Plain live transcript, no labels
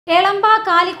എളമ്പ,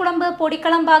 കാലിക്കുളമ്പ്,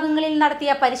 പൊടിക്കളം ഭാഗങ്ങളിൽ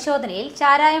നടത്തിയ പരിശോധനയിൽ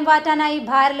ചാരായം വാറ്റാനായി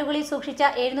ബാരലുകളിൽ സൂക്ഷിച്ച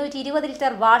 720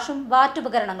 ലിറ്റർ വാഷും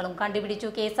വാറ്റുപകരണങ്ങളും കണ്ടുപിടിച്ചു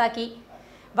കേസാക്കി.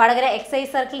 വടകര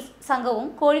എക്സൈസ് സർക്കിൾ സംഘവും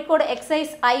കോഴിക്കോട്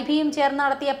എക്സൈസ് ഐബിയും ചേർന്ന്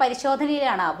നടത്തിയ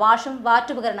പരിശോധനയിലാണ് വാഷും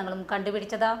വാറ്റുപകരണങ്ങളും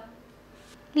കണ്ടുപിടിച്ചത്.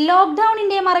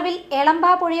 ലോക്ക്ഡൌണിന്റെ മറവിൽ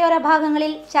എളമ്പ പുഴയോര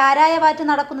ഭാഗങ്ങളിൽ ചാരായ വാറ്റ്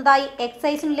നടക്കുന്നതായി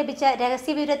എക്സൈസിന് ലഭിച്ച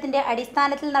രഹസ്യവിവരത്തിന്റെ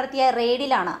അടിസ്ഥാനത്തിൽ നടത്തിയ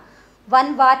റെയ്ഡിലാണ് വൻ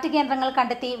വാറ്റ് കേന്ദ്രങ്ങൾ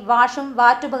കണ്ടെത്തി വാഷും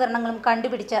വാറ്റുപകരണങ്ങളും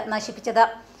കണ്ടുപിടിച്ച് നശിപ്പിച്ചത്.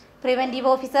 Preventive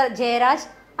officer Jayaraj,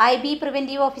 IB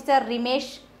preventive officer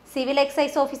Rimesh, civil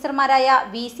excise ഓഫീസർമാരായ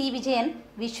V. C. Vijayan,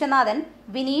 Viswanathan,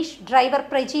 Vineesh, driver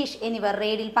Prajeesh എന്നിവർ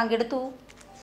റെയ്ഡിൽ പങ്കെടുത്തു.